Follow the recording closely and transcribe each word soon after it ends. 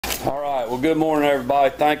All right, well, good morning,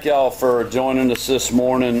 everybody. Thank y'all for joining us this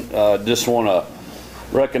morning. Just want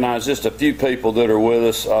to recognize just a few people that are with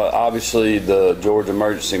us. Obviously, the Georgia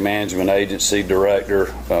Emergency Management Agency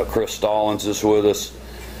Director, Chris Stallings, is with us.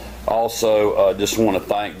 Also, just want to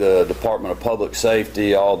thank the Department of Public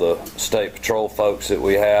Safety, all the state patrol folks that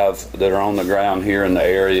we have that are on the ground here in the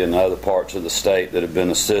area and other parts of the state that have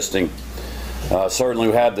been assisting. Certainly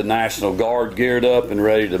we have the National Guard geared up and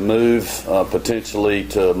ready to move potentially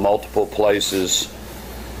to multiple places,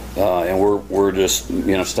 and we're just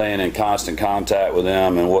staying in constant contact with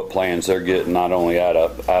them and what plans they're getting, not only out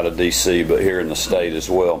of D.C. but here in the state as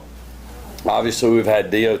well. Obviously we've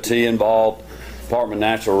had DOT involved. Department of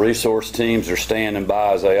Natural Resource teams are standing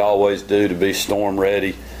by as they always do to be storm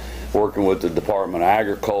ready, working with the Department of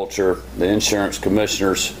Agriculture, the Insurance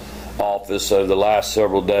Commissioner's Office over the last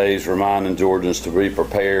several days, reminding Georgians to be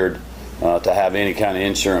prepared to have any kind of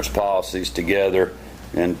insurance policies together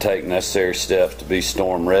and take necessary steps to be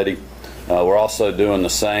storm ready. We're also doing the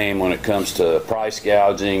same when it comes to price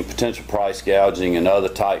gouging, potential price gouging and other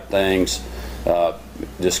type things,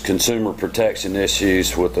 just consumer protection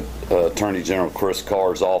issues with the Attorney General Chris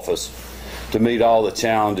Carr's office to meet all the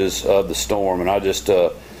challenges of the storm. And I just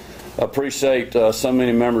appreciate so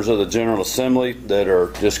many members of the General Assembly that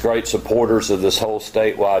are just great supporters of this whole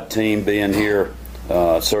statewide team being here.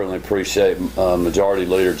 Certainly appreciate Majority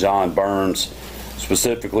Leader John Burns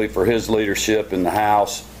specifically for his leadership in the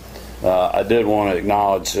House. I did want to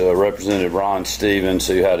acknowledge Representative Ron Stevens,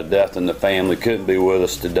 who had a death in the family, couldn't be with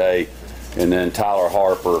us today, and then Tyler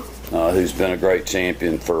Harper, who's been a great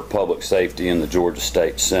champion for public safety in the Georgia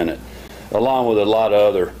State Senate, along with a lot of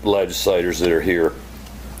other legislators that are here.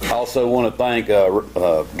 I also want to thank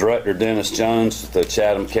Director Dennis Jones, the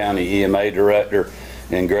Chatham County EMA Director,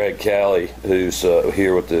 and Greg Kelly, who's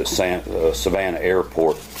here with the Savannah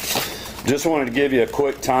Airport. Just wanted to give you a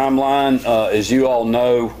quick timeline. As you all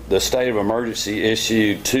know, the state of emergency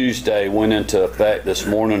issued Tuesday went into effect this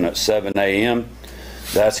morning at 7 a.m.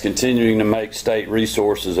 That's continuing to make state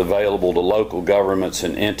resources available to local governments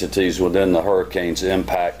and entities within the hurricane's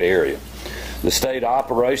impact area. The State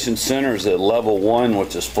Operations Center is at level 1,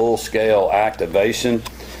 which is full-scale activation.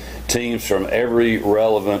 Teams from every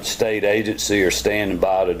relevant state agency are standing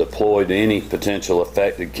by to deploy to any potential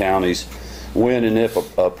affected counties when and if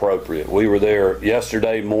appropriate. We were there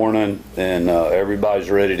yesterday morning, and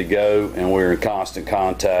everybody's ready to go, and we're in constant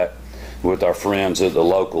contact with our friends at the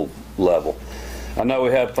local level. I know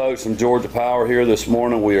we have folks from Georgia Power here this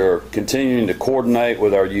morning. We are continuing to coordinate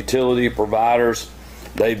with our utility providers.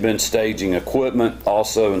 They've been staging equipment,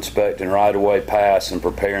 also inspecting right-of-way paths and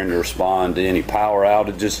preparing to respond to any power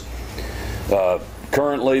outages.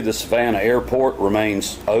 Currently, the Savannah Airport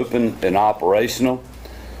remains open and operational.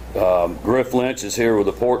 Griff Lynch is here with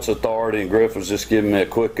the Ports Authority, and Griff was just giving me a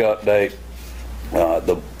quick update.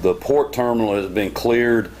 The port terminal has been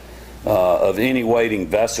cleared of any waiting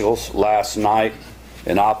vessels last night,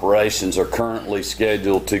 and operations are currently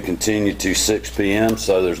scheduled to continue to 6 p.m.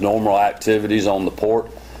 So there's normal activities on the port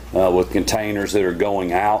with containers that are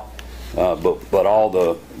going out, but all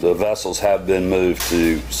the vessels have been moved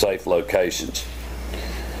to safe locations.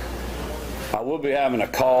 I will be having a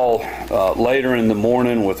call later in the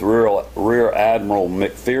morning with Rear Admiral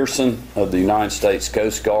McPherson of the United States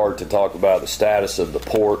Coast Guard to talk about the status of the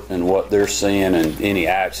port and what they're seeing and any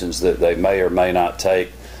actions that they may or may not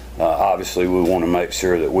take. Obviously, we want to make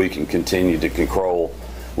sure that we can continue to control,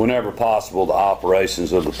 whenever possible, the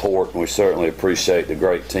operations of the port, and we certainly appreciate the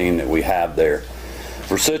great team that we have there.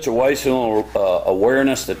 For situational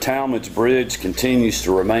awareness, the Talmadge Bridge continues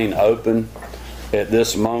to remain open. At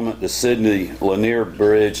this moment, the Sidney Lanier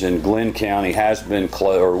Bridge in Glenn County has been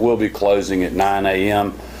or will be closing at 9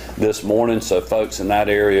 a.m. this morning, so folks in that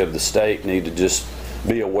area of the state need to just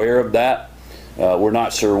be aware of that. We're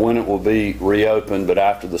not sure when it will be reopened, but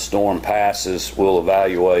after the storm passes, we'll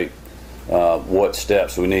evaluate what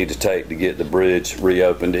steps we need to take to get the bridge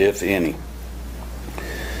reopened, if any.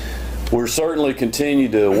 We're certainly continue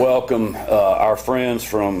to welcome our friends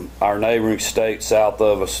from our neighboring state south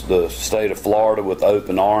of us, the state of Florida, with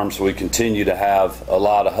open arms. We continue to have a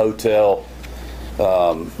lot of hotel,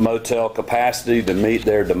 motel capacity to meet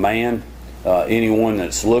their demand. Anyone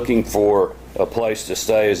that's looking for a place to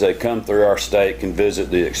stay as they come through our state can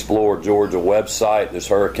visit the Explore Georgia website. There's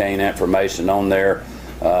hurricane information on there,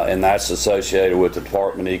 and that's associated with the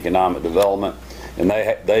Department of Economic Development. And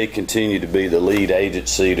they continue to be the lead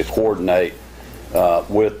agency to coordinate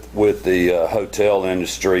with the hotel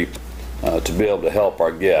industry to be able to help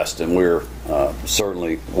our guests. And we're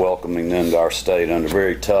certainly welcoming them to our state under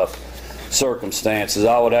very tough circumstances.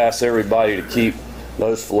 I would ask everybody to keep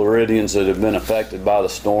those Floridians that have been affected by the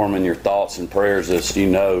storm, and your thoughts and prayers. As you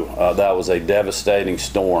know, that was a devastating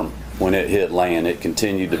storm when it hit land. It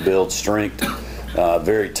continued to build strength.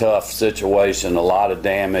 Very tough situation, a lot of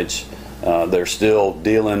damage. They're still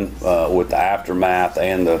dealing with the aftermath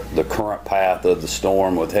and the current path of the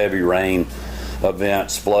storm with heavy rain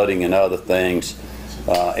events, flooding, and other things.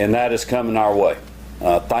 And that is coming our way.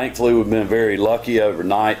 Thankfully, we've been very lucky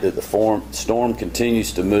overnight that the storm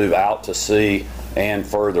continues to move out to sea and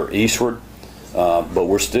further eastward. But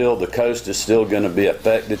the coast is still going to be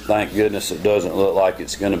affected. Thank goodness it doesn't look like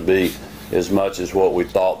it's going to be as much as what we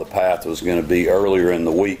thought the path was going to be earlier in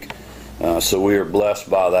the week. So we are blessed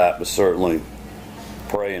by that, but certainly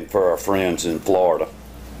praying for our friends in Florida.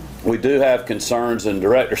 We do have concerns, and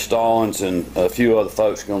Director Stallings and a few other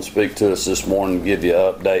folks are going to speak to us this morning and give you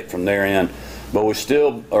an update from their end. But we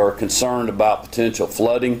still are concerned about potential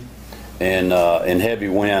flooding and heavy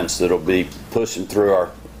winds that will be pushing through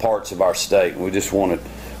our parts of our state. We just want to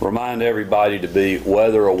remind everybody to be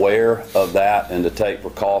weather aware of that and to take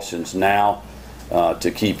precautions now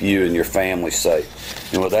to keep you and your family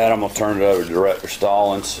safe. And with that, I'm going to turn it over to Director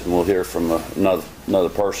Stallings, and we'll hear from another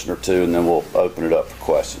person or two, and then we'll open it up for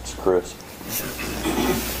questions. Chris.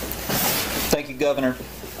 Thank you, Governor.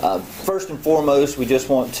 First and foremost, we just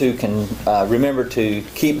want to remember to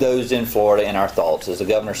keep those in Florida in our thoughts. As the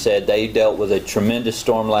Governor said, they dealt with a tremendous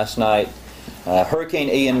storm last night. Hurricane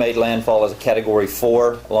Ian made landfall as a Category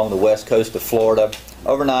 4 along the west coast of Florida.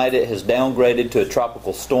 Overnight, it has downgraded to a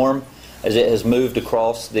tropical storm as it has moved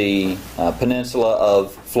across the peninsula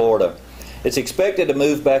of Florida. It's expected to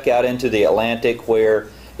move back out into the Atlantic, where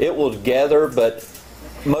it will gather but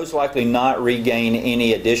most likely not regain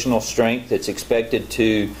any additional strength. It's expected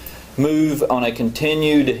to move on a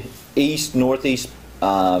continued east-northeast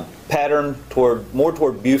pattern more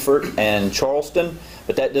toward Beaufort and Charleston,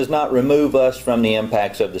 but that does not remove us from the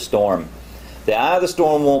impacts of the storm. The eye of the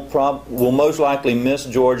storm will most likely miss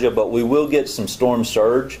Georgia, but we will get some storm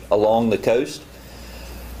surge along the coast.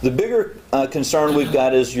 The bigger concern we've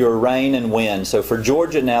got is your rain and wind. So for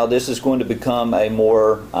Georgia now, this is going to become a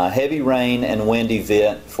more heavy rain and wind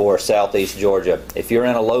event for southeast Georgia. If you're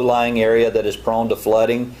in a low-lying area that is prone to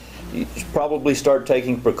flooding, you should probably start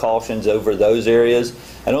taking precautions over those areas.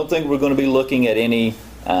 I don't think we're going to be looking at any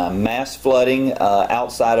mass flooding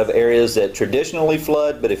outside of areas that traditionally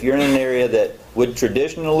flood, but if you're in an area that would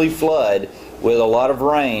traditionally flood with a lot of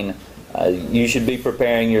rain, you should be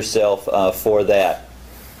preparing yourself for that.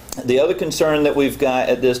 The other concern that we've got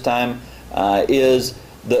at this time is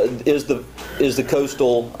the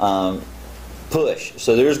coastal push.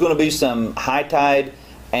 So there's going to be some high tide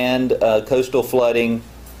and coastal flooding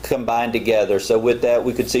combined together. So with that,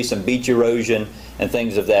 we could see some beach erosion and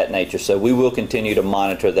things of that nature. So we will continue to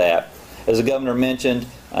monitor that. As the Governor mentioned,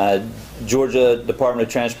 Georgia Department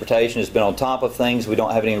of Transportation has been on top of things. We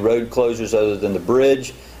don't have any road closures other than the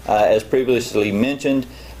bridge, as previously mentioned,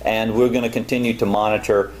 and we're going to continue to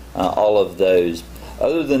monitor all of those.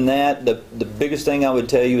 Other than that, the biggest thing I would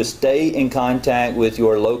tell you is stay in contact with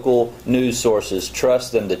your local news sources.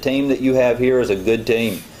 Trust them. The team that you have here is a good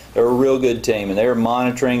team. They're a real good team, and they're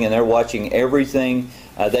monitoring and they're watching everything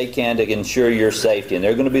they can to ensure your safety, and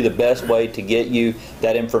they're going to be the best way to get you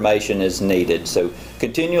that information as needed. So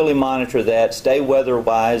continually monitor that. Stay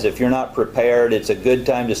weather-wise. If you're not prepared, it's a good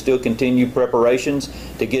time to still continue preparations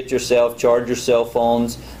to get yourself, charge your cell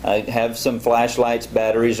phones, have some flashlights,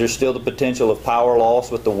 batteries. There's still the potential of power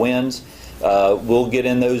loss with the winds. We'll get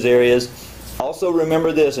in those areas. Also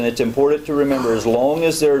remember this, and it's important to remember, as long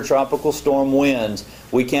as there are tropical storm winds,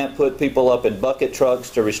 we can't put people up in bucket trucks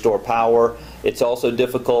to restore power. It's also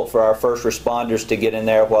difficult for our first responders to get in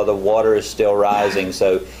there while the water is still rising.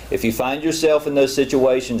 So if you find yourself in those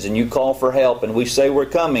situations and you call for help and we say we're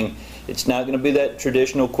coming, it's not going to be that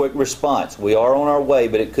traditional quick response. We are on our way,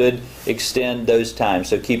 but it could extend those times.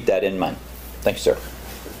 So keep that in mind. Thank you, sir.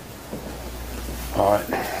 All right,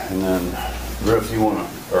 and then Griff, you want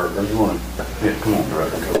to, or you want to, yeah, come on,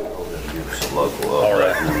 Director, go ahead and give us a local update. All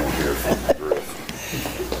right, and then we'll hear from Griff.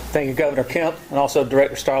 Thank you, Governor Kemp, and also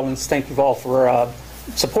Director Stallings. Thank you all for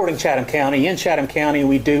supporting Chatham County. In Chatham County,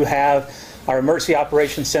 we do have our Emergency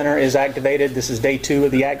Operations Center is activated. This is day 2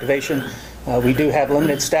 of the activation. We do have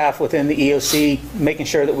limited staff within the EOC, making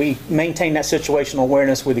sure that we maintain that situational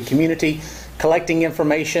awareness with the community, collecting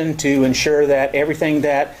information to ensure that everything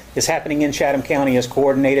that is happening in Chatham County is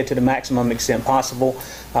coordinated to the maximum extent possible.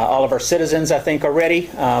 All of our citizens, I think, are ready.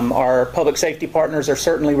 Our public safety partners are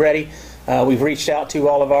certainly ready. We've reached out to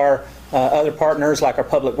all of our other partners like our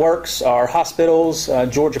Public Works, our hospitals,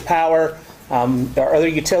 Georgia Power, our other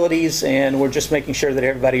utilities, and we're just making sure that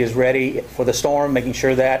everybody is ready for the storm, making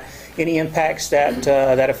sure that any impacts that,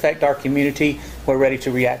 that affect our community, we're ready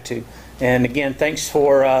to react to. And again, thanks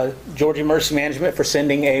for Georgia Emergency Management for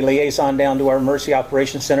sending a liaison down to our Emergency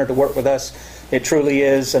Operations Center to work with us. It truly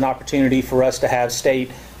is an opportunity for us to have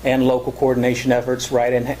state and local coordination efforts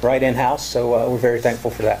right in-house, so we're very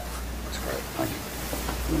thankful for that. That's great. Thank you.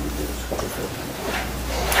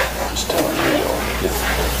 Just telling you all.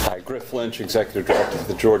 Hi, Griff Lynch, Executive Director of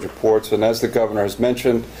the Georgia Ports. And as the Governor has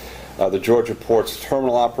mentioned, the Georgia Ports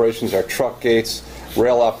terminal operations, our truck gates,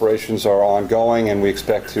 rail operations are ongoing, and we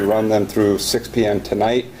expect to run them through 6 p.m.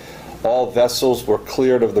 tonight. All vessels were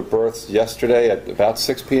cleared of the berths yesterday at about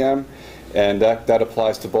 6 p.m., and that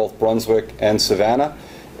applies to both Brunswick and Savannah.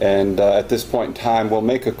 And at this point in time, we'll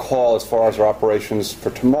make a call as far as our operations for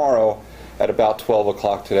tomorrow at about 12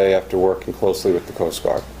 o'clock today after working closely with the Coast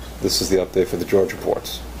Guard. This is the update for the Georgia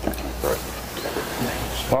Ports.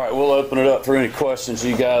 All right, we'll open it up for any questions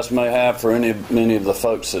you guys may have for any of the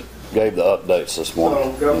folks that gave the updates this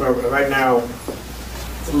morning. So, Governor, right now,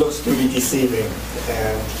 it looks to be deceiving,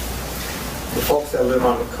 and the folks that live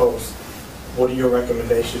on the coast, what are your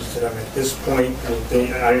recommendations to them at this point?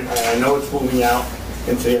 I know it's moving out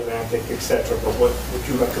into the Atlantic, etc., but what would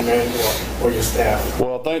you recommend, or your staff?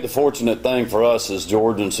 Well, I think the fortunate thing for us is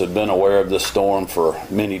Georgians have been aware of this storm for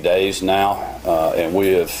many days now, and we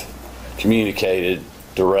have communicated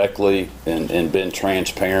directly and been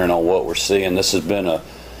transparent on what we're seeing. This has been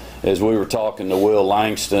as we were talking to Will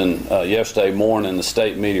Langston yesterday morning, the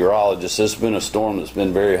state meteorologist, this has been a storm that's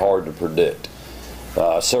been very hard to predict.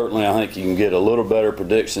 Certainly, I think you can get a little better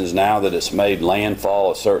predictions now that it's made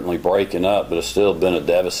landfall. It's certainly breaking up, but it's still been a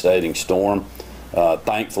devastating storm.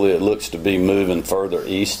 Thankfully, it looks to be moving further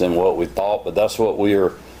east than what we thought, but that's what we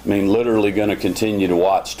are, literally going to continue to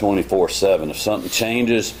watch 24/7. If something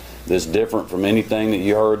changes that's different from anything that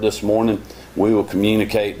you heard this morning, we will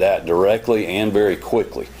communicate that directly and very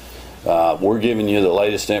quickly. We're giving you the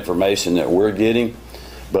latest information that we're getting.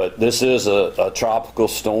 But this is a tropical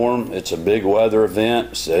storm. It's a big weather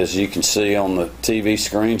event. As you can see on the TV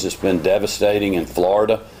screens, it's been devastating in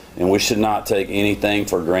Florida, and we should not take anything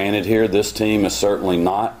for granted here. This team is certainly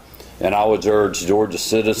not. And I would urge Georgia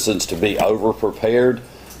citizens to be over-prepared,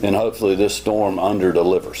 and hopefully this storm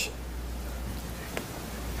under-delivers.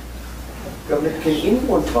 Governor, can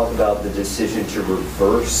anyone talk about the decision to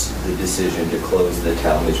reverse the decision to close the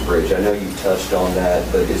Talmadge Bridge? I know you touched on that,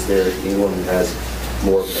 but is there anyone who has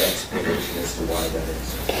more of an explanation as to why that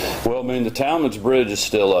is? Well, the Talmadge Bridge is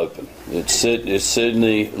still open. It's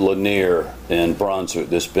Sidney, Lanier, and Brunswick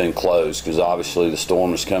that's been closed because obviously the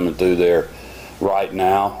storm is coming through there right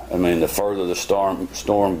now. The further the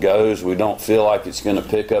storm goes, we don't feel like it's going to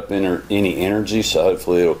pick up any energy, so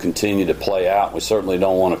hopefully it'll continue to play out. We certainly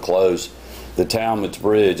don't want to close the Talmadge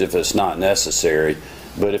Bridge if it's not necessary.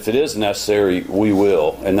 But if it is necessary, we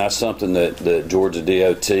will. And that's something that Georgia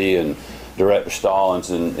DOT and Director Stallings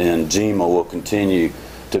and GEMA will continue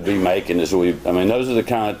to be making those are the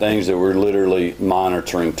kind of things that we're literally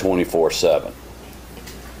monitoring 24/7.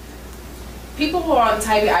 People who are on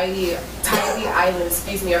Tybee Island,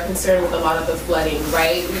 are concerned with a lot of the flooding,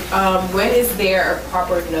 right? When is there a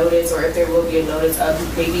proper notice, or if there will be a notice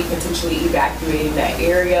of maybe potentially evacuating that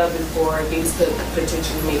area before things could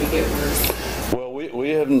potentially maybe get worse? Well,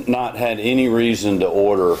 we have not had any reason to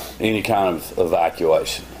order any kind of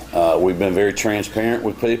evacuation. We've been very transparent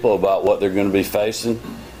with people about what they're going to be facing.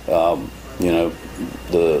 The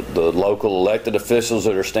local elected officials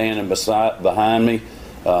that are standing behind me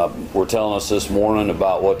were telling us this morning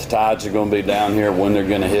about what the tides are going to be down here, when they're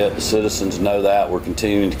going to hit. The citizens know that. We're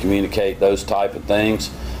continuing to communicate those type of things.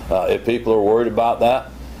 If people are worried about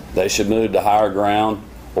that, they should move to higher ground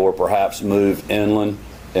or perhaps move inland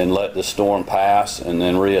and let the storm pass and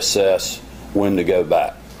then reassess when to go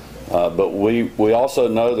back. But we also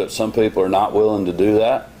know that some people are not willing to do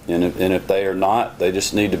that, and if they are not, they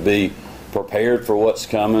just need to be prepared for what's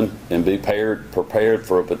coming and be prepared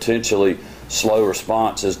for a potentially slow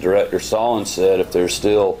response, as Director Stallings said, if there's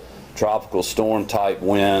still tropical storm type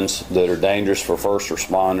winds that are dangerous for first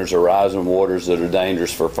responders or rising waters that are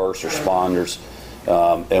dangerous for first responders,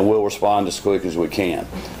 and we'll respond as quick as we can.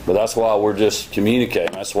 But that's why we're just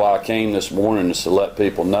communicating. That's why I came this morning, is to let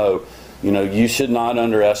people know, you should not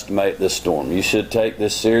underestimate this storm. You should take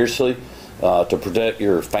this seriously to protect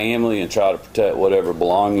your family and try to protect whatever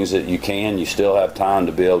belongings that you can. You still have time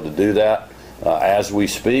to be able to do that as we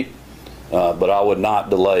speak, but I would not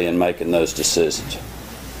delay in making those decisions.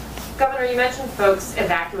 Governor, you mentioned folks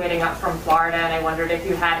evacuating up from Florida, and I wondered if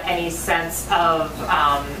you had any sense of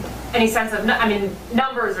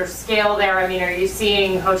numbers or scale there. Are you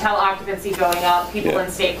seeing hotel occupancy going up, people in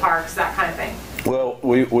state parks, that kind of thing? Well,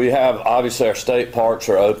 we have, obviously our state parks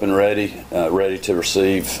are open, ready to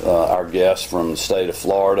receive our guests from the state of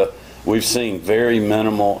Florida. We've seen very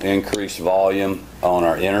minimal increased volume on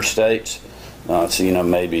our interstates. So,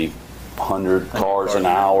 maybe 100 cars an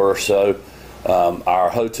hour or so. Our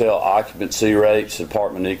hotel occupancy rates, the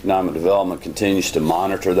Department of Economic Development continues to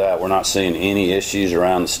monitor that. We're not seeing any issues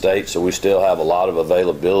around the state, so we still have a lot of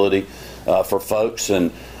availability for folks,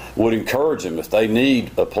 and would encourage them if they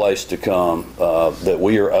need a place to come, that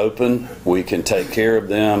we are open, we can take care of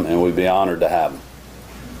them, and we'd be honored to have them.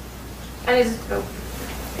 And is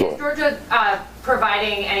Georgia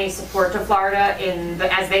providing any support to Florida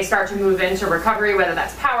as they start to move into recovery, whether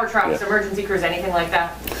that's power trucks, emergency crews, anything like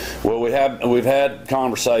that? Well, we've had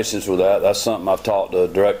conversations with that. That's something I've talked to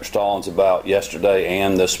Director Stallings about yesterday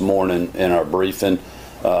and this morning in our briefing,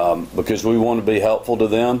 because we want to be helpful to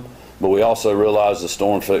them. But we also realize the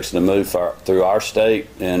storm fixing to move through our state,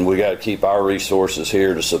 and we got to keep our resources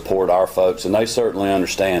here to support our folks, and they certainly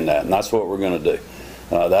understand that, and that's what we're going to do.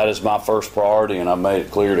 That is my first priority, and I made it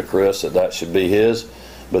clear to Chris that should be his.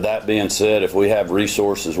 But that being said, if we have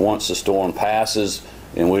resources once the storm passes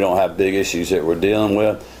and we don't have big issues that we're dealing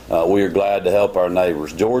with, we are glad to help our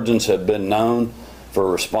neighbors. Georgians have been known for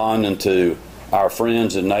responding to our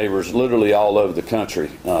friends and neighbors literally all over the country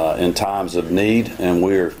in times of need, and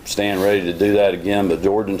we're staying ready to do that again. But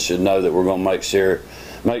Georgians should know that we're going to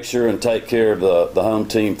make sure and take care of the home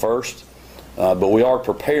team first. But we are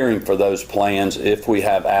preparing for those plans if we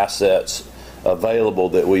have assets available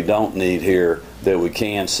that we don't need here that we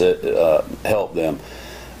can help them.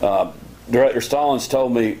 Director Stallings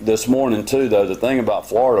told me this morning too, though, the thing about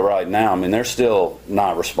Florida right now, I mean, they're still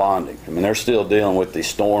not responding. I mean, they're still dealing with the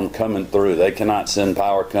storm coming through. They cannot send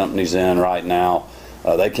power companies in right now.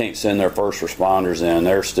 They can't send their first responders in.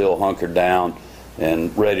 They're still hunkered down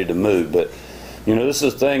and ready to move. But this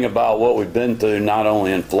is the thing about what we've been through, not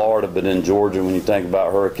only in Florida but in Georgia. When you think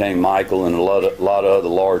about Hurricane Michael and a lot of other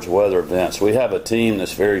large weather events, we have a team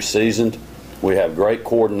that's very seasoned. We have great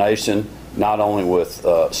coordination, not only with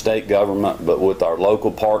state government but with our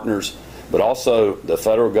local partners, but also the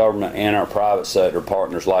federal government and our private sector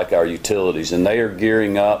partners like our utilities. And they are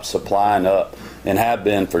gearing up, supplying up, and have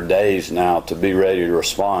been for days now to be ready to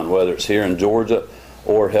respond, whether it's here in Georgia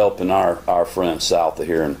or helping our friends south of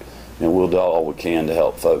here. And we'll do all we can to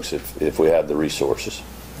help folks if we have the resources.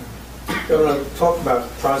 Governor, talk about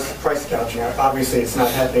price gouging. Obviously, it's not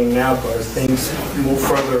happening now, but as things move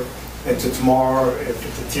further into tomorrow,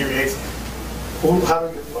 if it deteriorates, how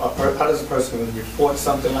does a person report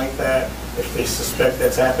something like that if they suspect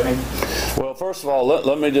that's happening? Well, first of all,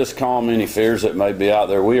 let me just calm any fears that may be out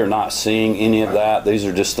there. We are not seeing any of that. These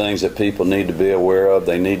are just things that people need to be aware of.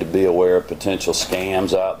 They need to be aware of potential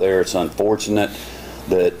scams out there. It's unfortunate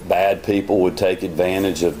that bad people would take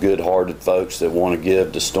advantage of good-hearted folks that want to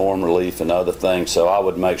give to storm relief and other things. So I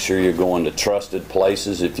would make sure you're going to trusted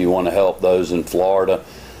places if you want to help those in Florida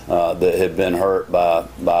that have been hurt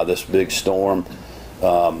by this big storm.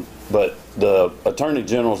 But the Attorney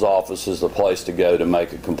General's office is the place to go to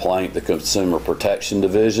make a complaint, the Consumer Protection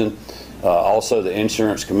Division. Also, the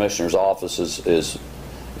Insurance Commissioner's office is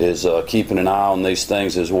keeping an eye on these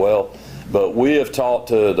things as well. But we have talked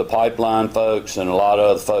to the pipeline folks and a lot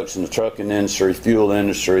of other folks in the trucking industry, fuel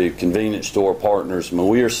industry, convenience store partners. I mean,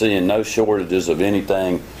 we are seeing no shortages of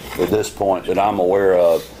anything at this point that I'm aware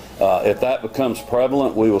of. If that becomes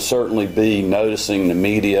prevalent, we will certainly be noticing the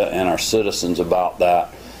media and our citizens about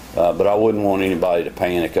that. But I wouldn't want anybody to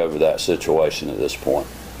panic over that situation at this point.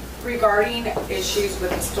 Regarding issues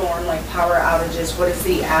with the storm, like power outages, what is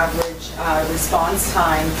the average response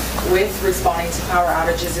time with responding to power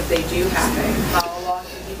outages if they do happen? How long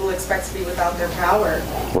do people expect to be without their power?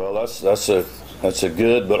 Well, that's a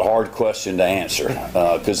good but hard question to answer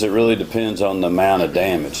because it really depends on the amount of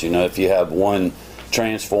damage. If you have one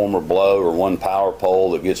transformer blow or one power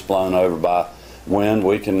pole that gets blown over by wind,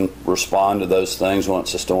 we can respond to those things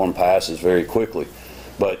once the storm passes very quickly.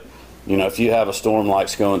 But if you have a storm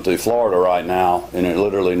like's going through Florida right now and it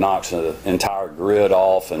literally knocks an entire grid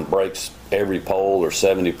off and breaks every pole or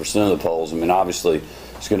 70% of the poles, I mean, obviously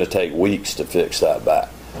it's going to take weeks to fix that back.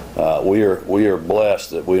 We are blessed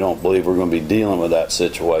that we don't believe we're going to be dealing with that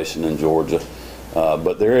situation in Georgia.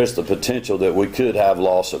 But there is the potential that we could have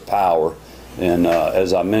loss of power. And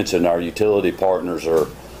as I mentioned, our utility partners are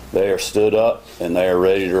stood up and they are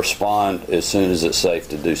ready to respond as soon as it's safe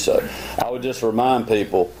to do so. I would just remind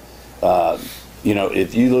people,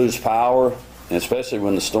 if you lose power, and especially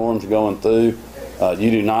when the storm's going through,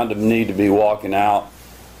 you do not need to be walking out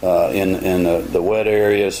in the wet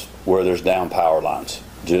areas where there's down power lines.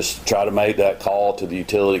 Just try to make that call to the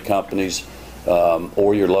utility companies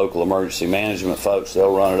or your local emergency management folks.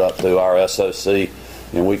 They'll run it up through our SOC,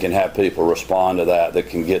 and we can have people respond to that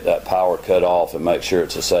can get that power cut off and make sure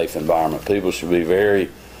it's a safe environment. People should be very,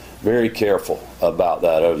 very careful about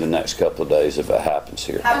that over the next couple of days if it happens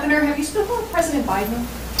here. Governor, have you spoken with President Biden?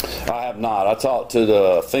 I have not. I talked to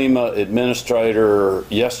the FEMA administrator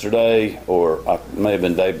yesterday, or it may have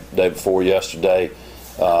been day before yesterday,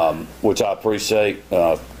 which I appreciate.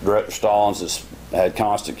 Director Stallings has had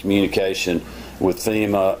constant communication with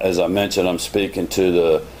FEMA. As I mentioned, I'm speaking to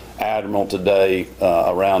the Admiral today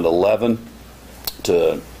around 11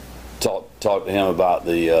 to talk to him about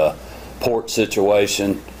the port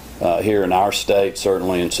situation here in our state,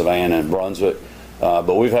 certainly in Savannah and Brunswick.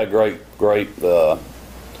 But we've had great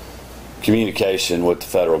communication with the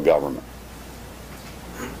federal government.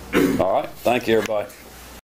 All right. Thank you, everybody.